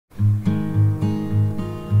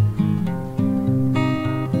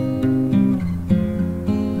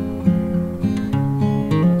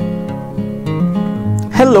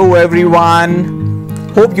Hello everyone,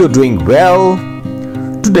 hope you're doing well.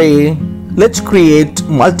 Today let's create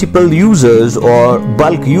multiple users or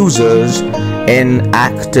bulk users in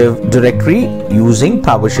Active Directory using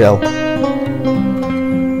PowerShell.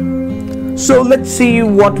 So let's see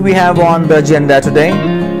what we have on the agenda today.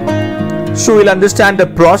 So we'll understand the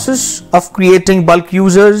process of creating bulk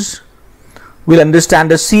users. We'll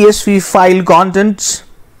understand the CSV file contents.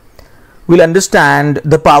 We'll understand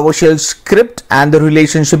the PowerShell script and the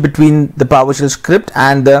relationship between the PowerShell script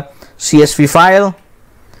and the CSV file.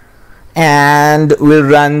 And we'll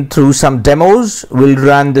run through some demos. We'll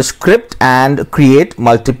run the script and create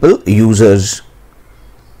multiple users.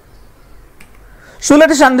 So let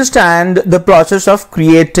us understand the process of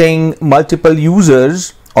creating multiple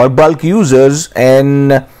users or bulk users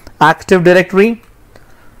in Active Directory.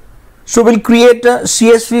 So we'll create a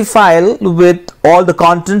CSV file with all the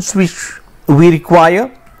contents which we require,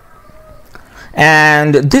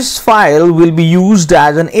 and this file will be used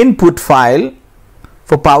as an input file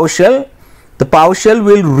for PowerShell. The PowerShell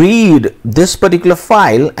will read this particular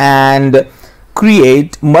file and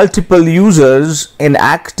create multiple users in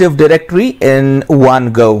Active Directory in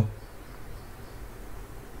one go.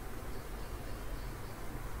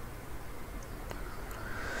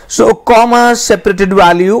 So comma separated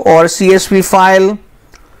value or CSV file.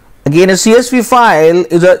 Again, a CSV file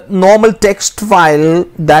is a normal text file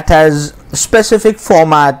that has specific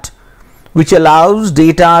format which allows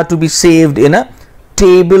data to be saved in a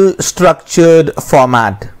table structured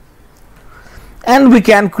format. And we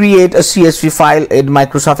can create a CSV file in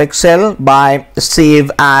Microsoft Excel by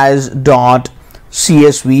save as.csv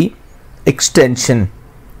extension.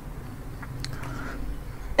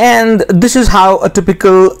 And this is how a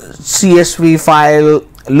typical CSV file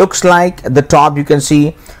looks like. At the top you can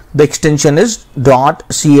see the extension is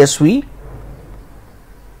 .csv.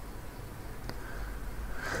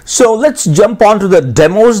 So let's jump on to the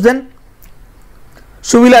demos then.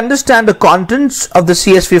 So we'll understand the contents of the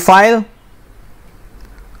CSV file.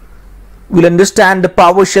 We'll understand the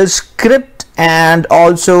PowerShell script, and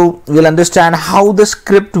also we'll understand how the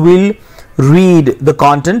script will read the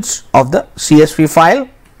contents of the CSV file.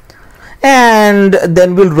 And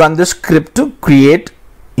then we'll run the script to create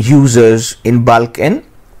users in bulk in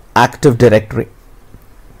Active Directory.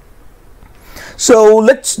 So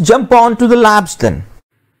let's jump on to the labs then.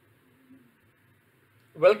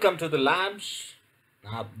 Welcome to the labs.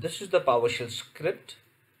 Now this is the PowerShell script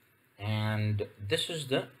and this is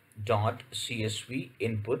the .csv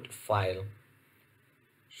input file.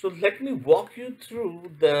 So let me walk you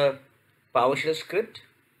through the PowerShell script.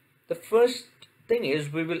 The first thing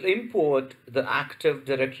is we will import the Active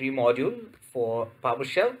Directory module for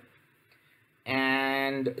PowerShell,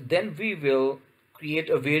 and then we will create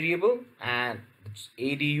a variable and it's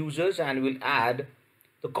AD users, and we'll add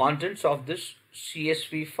the contents of this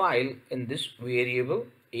CSV file in this variable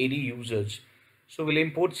AD users. So we'll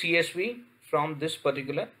import CSV from this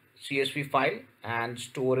particular CSV file and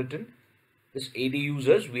store it in this AD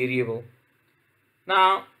users variable.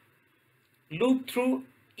 Now loop through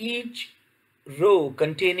each row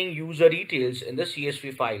containing user details in the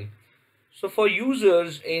CSV file. So for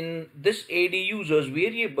users in this AD users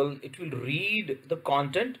variable, it will read the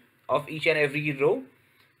content of each and every row,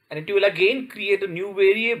 and it will again create a new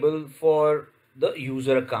variable for the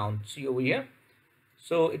user account. See over here.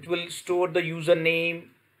 So it will store the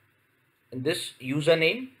username in this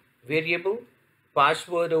username variable,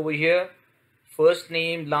 password over here, first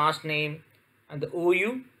name, last name, and the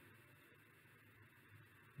OU,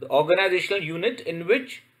 the organizational unit in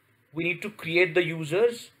which we need to create the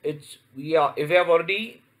users. If we have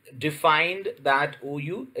already defined that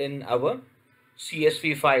OU in our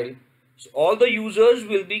CSV file. So all the users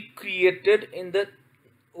will be created in the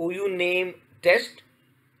OU name test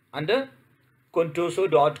under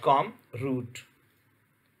contoso.com root.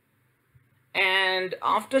 And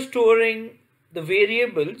after storing the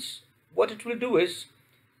variables, what it will do is,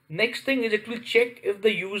 next thing is it will check if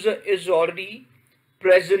the user is already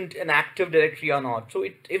present in Active Directory or not. So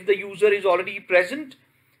if the user is already present,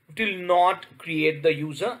 it will not create the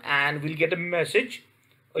user, and we'll get a message,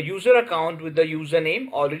 a user account with the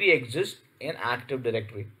username already exists in Active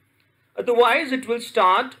Directory. Otherwise it will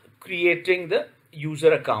start creating the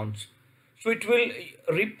user accounts. So it will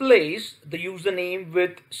replace the username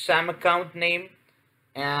with SAM account name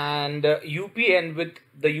and UPN with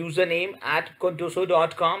the username at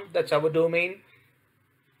contoso.com, that's our domain,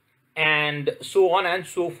 and so on and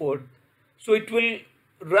so forth. So it will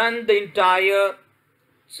run the entire,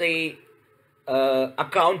 say,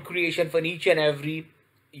 account creation for each and every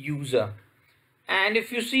user. And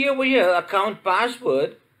if you see over here, account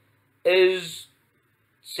password is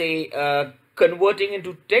say converting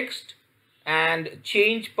into text, and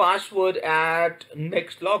change password at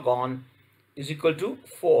next logon is equal to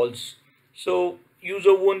false. So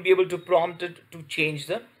user won't be able to prompt it to change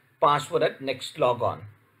the password at next logon.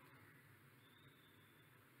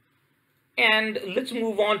 And let's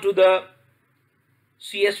move on to the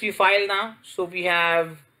CSV file now. So we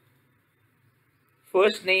have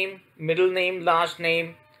first name, middle name, last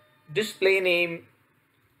name, display name,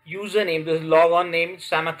 username, this is logon name,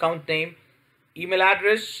 SAM account name, email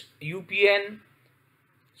address, UPN,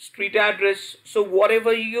 street address. So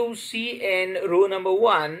whatever you see in row number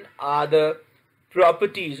 1 are the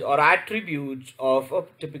properties or attributes of a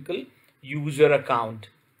typical user account.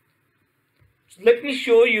 So let me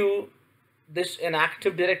show you this in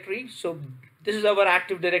Active Directory. So this is our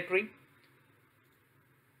Active Directory.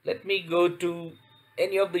 Let me go to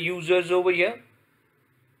any of the users over here.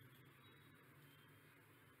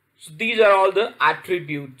 So these are all the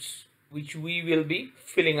attributes which we will be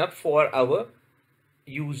filling up for our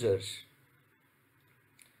users.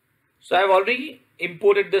 So I've already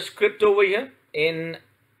imported the script over here in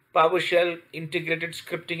PowerShell integrated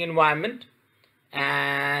scripting environment,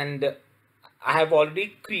 and I have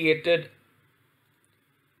already created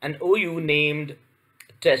an OU named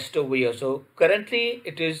test over here. So currently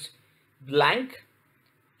it is blank.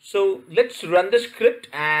 So let's run the script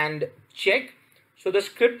and check. So the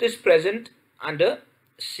script is present under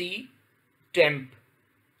C temp.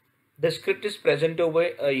 The script is present over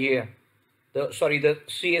here. The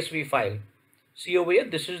CSV file. See over here,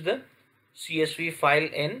 this is the CSV file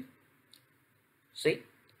in say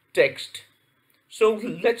text. So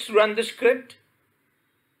let's run the script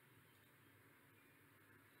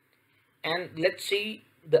and let's see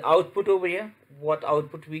the output over here, what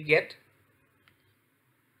output we get.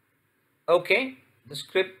 Okay, the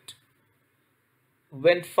script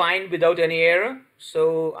went fine without any error.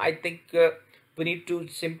 So I think we need to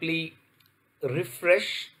simply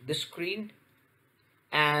refresh the screen,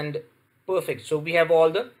 and perfect. So we have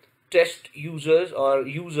all the test users or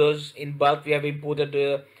users in bulk. We have imported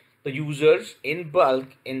the users in bulk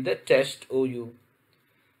in the test OU.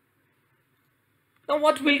 Now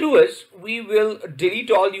what we'll do is we will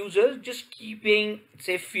delete all users, just keeping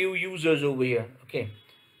say few users over here, okay,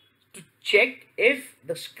 to check if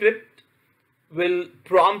the script will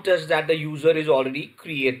prompt us that the user is already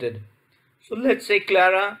created. So let's say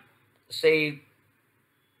Clara, say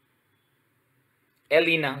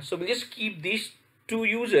Elena. So we'll just keep these 2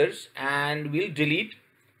 users and we'll delete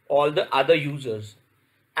all the other users,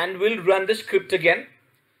 and we'll run the script again.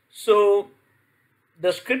 So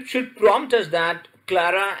the script should prompt us that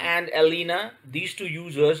Clara and Elena, these 2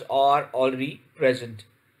 users are already present.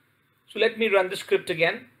 So let me run the script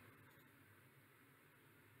again.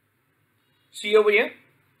 See over here,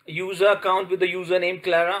 a user account with the username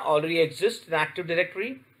Clara already exists in Active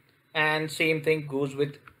Directory, and same thing goes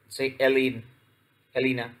with say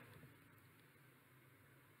Elena.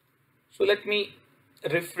 So let me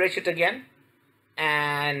refresh it again,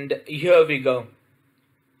 and here we go.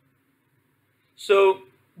 So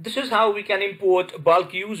this is how we can import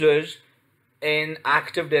bulk users in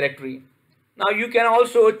Active Directory. Now you can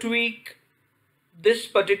also tweak this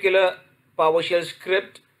particular PowerShell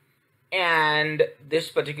script and this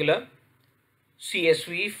particular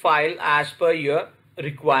CSV file as per your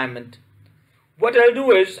requirement. What I'll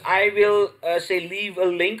do is I will say leave a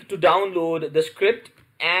link to download the script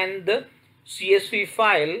and the CSV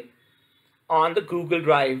file on the Google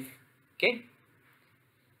Drive. Okay,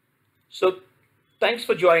 so thanks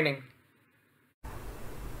for joining.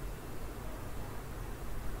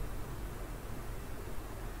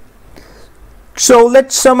 So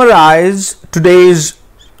let's summarize today's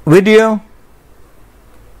video.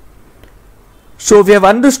 So we have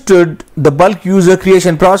understood the bulk user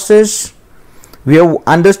creation process. We have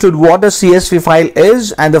understood what a CSV file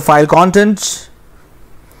is and the file contents.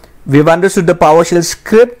 We have understood the PowerShell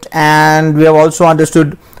script, and we have also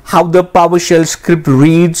understood how the PowerShell script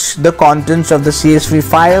reads the contents of the CSV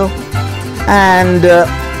file, and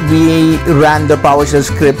we ran the PowerShell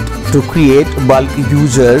script to create bulk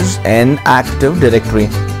users in Active Directory.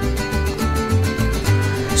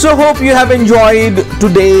 So hope you have enjoyed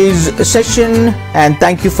today's session, and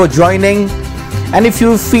thank you for joining. And if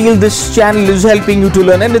you feel this channel is helping you to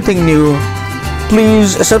learn anything new,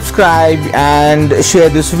 please subscribe and share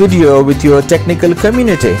this video with your technical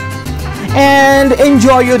community, and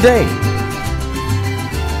enjoy your day.